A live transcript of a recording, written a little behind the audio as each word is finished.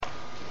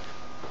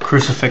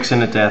Crucifix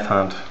and a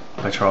Deathhand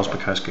by Charles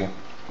Bukowski.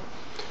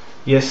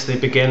 Yes, they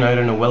begin out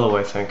in a willow,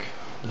 I think.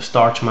 The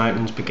starch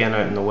mountains begin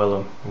out in the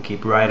willow and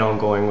keep right on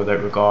going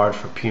without regard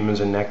for pumas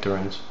and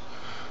nectarines.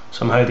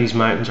 Somehow these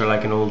mountains are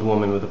like an old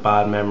woman with a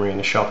bad memory in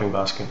a shopping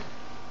basket.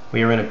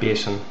 We are in a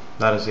basin,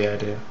 that is the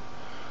idea.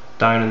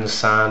 Down in the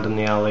sand in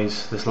the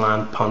alleys, this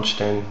land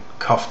punched in,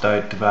 cuffed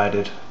out,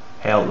 divided,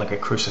 held like a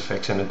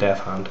crucifix in a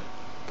death hand.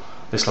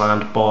 This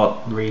land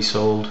bought,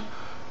 resold,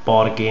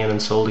 bought again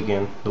and sold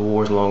again. The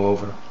war's long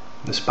over.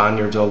 The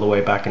Spaniards all the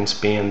way back in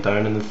Spain,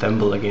 down in the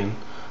thimble again,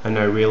 and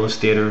now real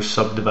estaters,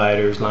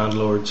 subdividers,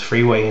 landlords,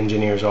 freeway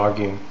engineers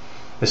arguing.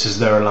 This is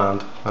their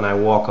land, and I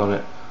walk on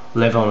it,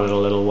 live on it a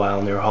little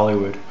while near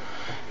Hollywood.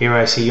 Here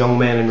I see young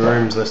men in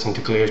rooms listening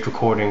to glazed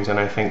recordings, and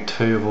I think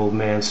too of old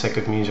men sick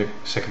of music,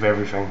 sick of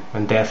everything,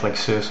 and death like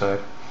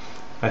suicide.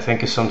 I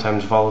think is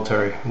sometimes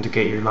voluntary, and to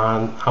get your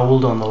land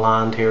hold on the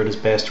land here it is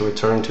best to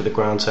return to the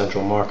Grand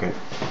Central Market.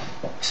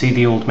 See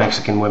the old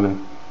Mexican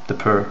women, the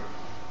poor.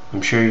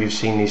 I'm sure you've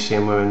seen these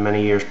same women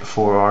many years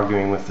before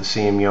arguing with the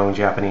same young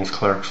Japanese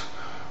clerks,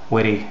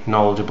 witty,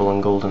 knowledgeable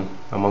and golden,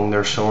 among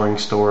their soaring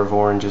store of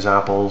oranges,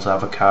 apples,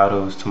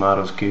 avocados,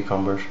 tomatoes,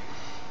 cucumbers.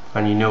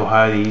 And you know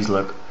how these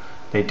look.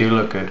 They do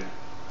look good,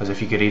 as if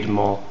you could eat them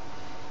all.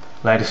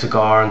 Light a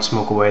cigar and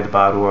smoke away the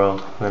bad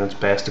world, then it's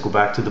best to go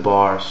back to the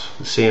bars,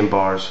 the same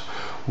bars,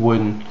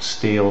 wooden,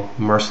 steel,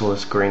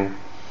 merciless green,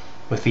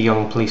 with the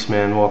young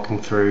policemen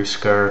walking through,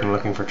 scared and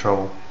looking for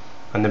trouble.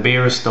 And the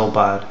beer is still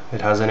bad,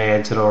 it has an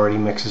edge that already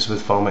mixes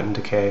with vomit and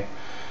decay,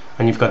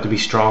 and you've got to be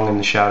strong in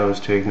the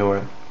shadows to ignore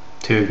it,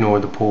 to ignore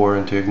the poor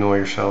and to ignore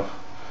yourself.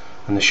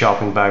 And the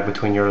shopping bag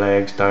between your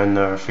legs down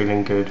there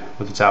feeling good,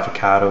 with its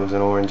avocados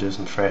and oranges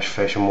and fresh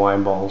fish and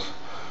wine balls.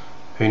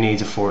 Who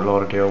needs a Fort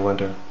Lauderdale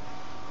winter?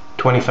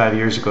 25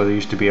 years ago there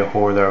used to be a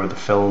whore there with a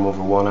film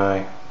over one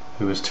eye,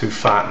 who was too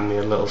fat and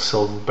made little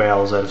silver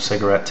bells out of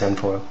cigarette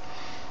tinfoil.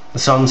 The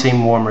sun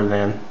seemed warmer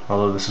then,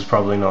 although this is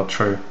probably not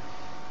true.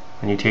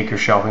 And you take your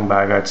shopping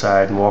bag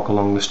outside and walk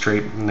along the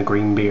street, and the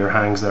green beer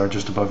hangs there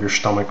just above your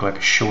stomach like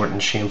a short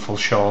and shameful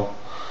shawl.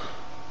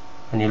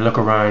 And you look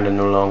around and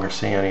no longer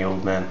see any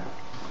old men.